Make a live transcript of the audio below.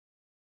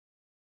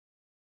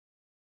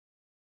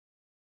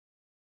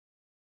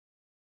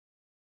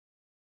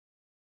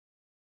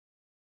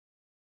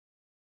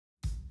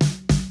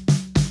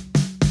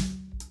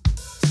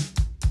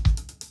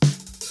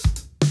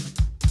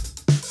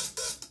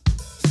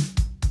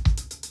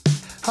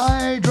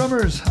Hi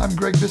drummers, I'm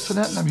Gregg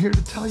Bissonette and I'm here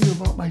to tell you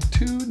about my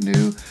two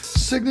new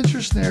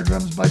signature snare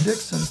drums by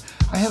Dixon.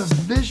 I had a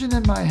vision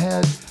in my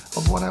head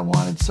of what I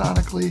wanted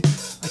sonically.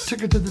 I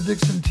took it to the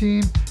Dixon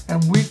team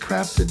and we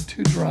crafted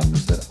two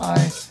drums that I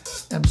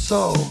am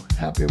so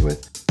happy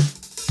with.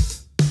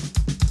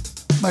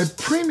 My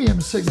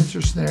premium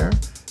signature snare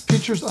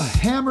features a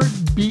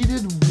hammered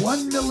beaded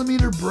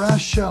 1mm brass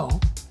shell,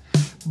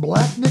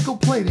 black nickel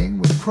plating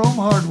with chrome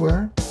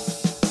hardware,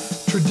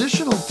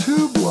 traditional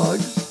tube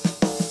lugs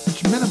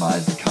which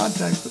minimize the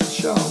contact with the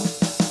shell,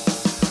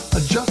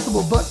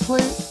 adjustable butt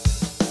plate,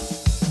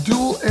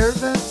 dual air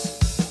vents,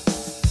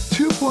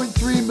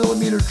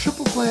 2.3mm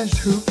triple flanged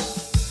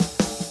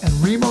hoops, and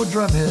Remo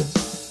drum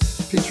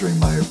heads featuring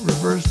my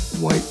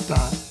reversed white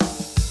dot.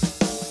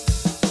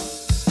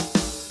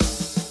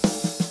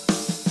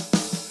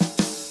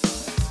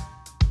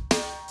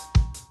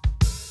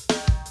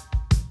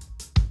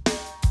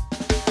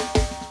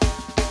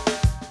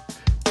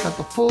 Got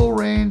the full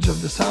range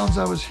of the sounds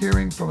I was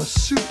hearing, from a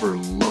super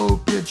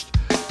low-pitched,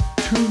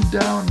 tuned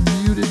down,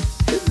 muted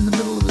hit in the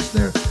middle of the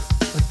snare,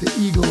 like the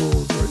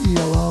Eagles or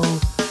ELO,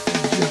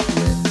 Jeff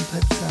Lynne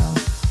type sound.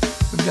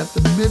 We've got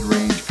the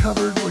mid-range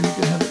covered where you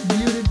can have it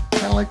muted,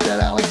 kind of like that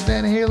Alex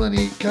Van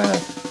Halen-y kind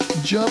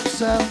of jump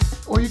sound.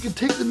 Or you can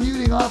take the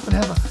muting off and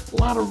have a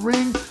lot of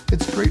ring.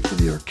 It's great for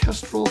the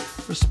orchestral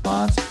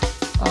response,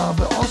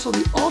 but also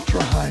the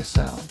ultra-high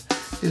sound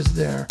is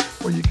there,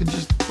 where you can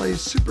just play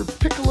super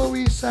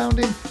piccolo-y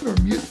sounding or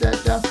mute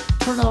that down,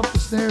 turn off the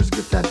snares,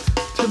 get that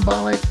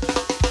timbalic.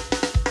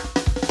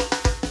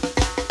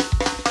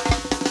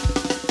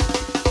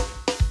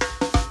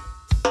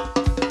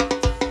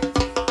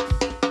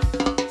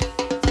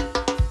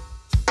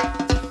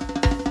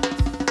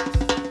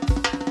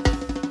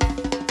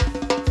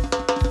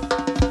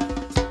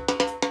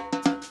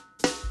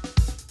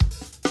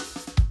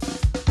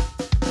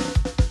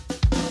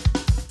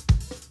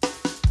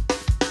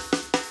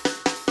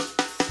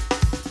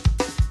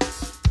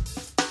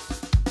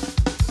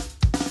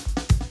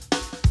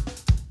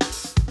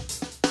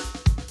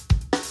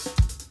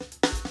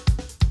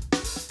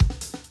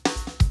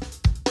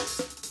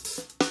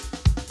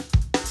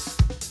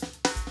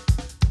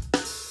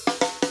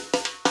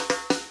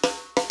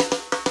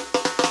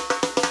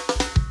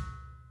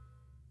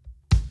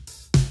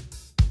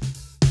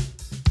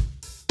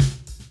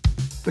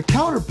 The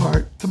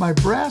counterpart to my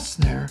brass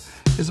snare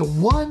is a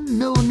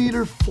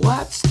 1mm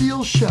flat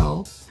steel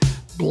shell,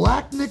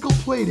 black nickel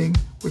plating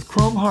with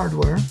chrome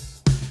hardware,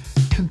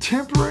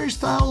 contemporary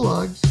style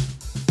lugs,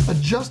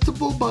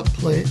 adjustable butt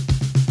plate,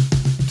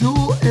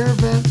 dual air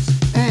vents,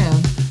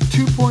 and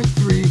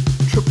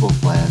 2.3 triple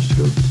flanged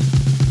hoops.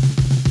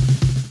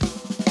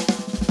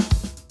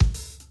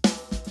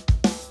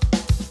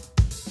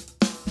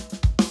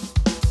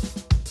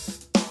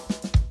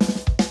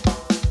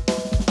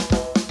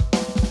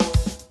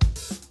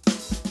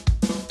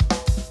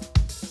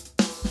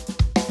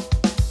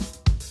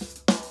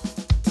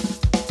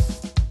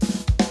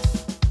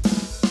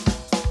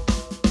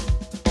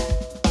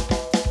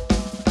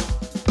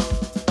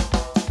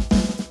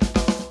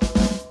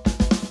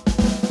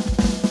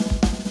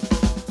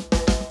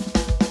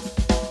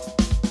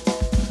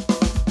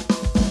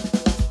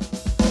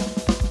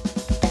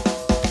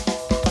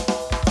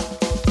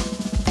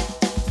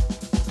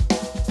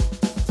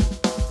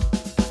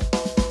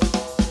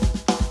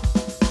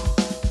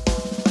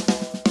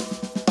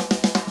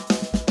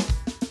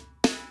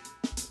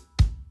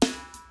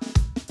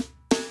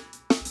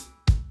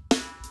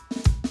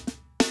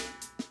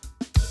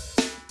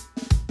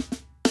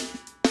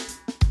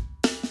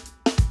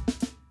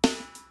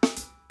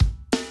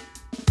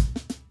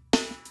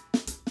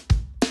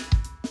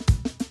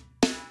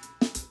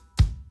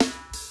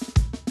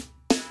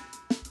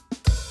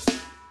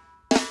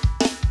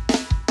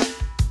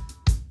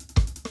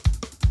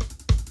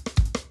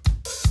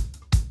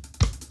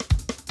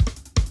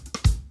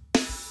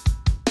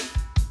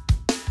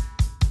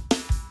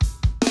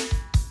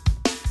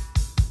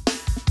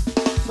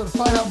 So to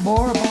find out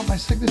more about my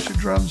signature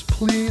drums,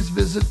 please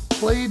visit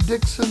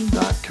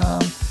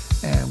playdixon.com,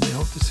 and we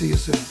hope to see you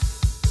soon.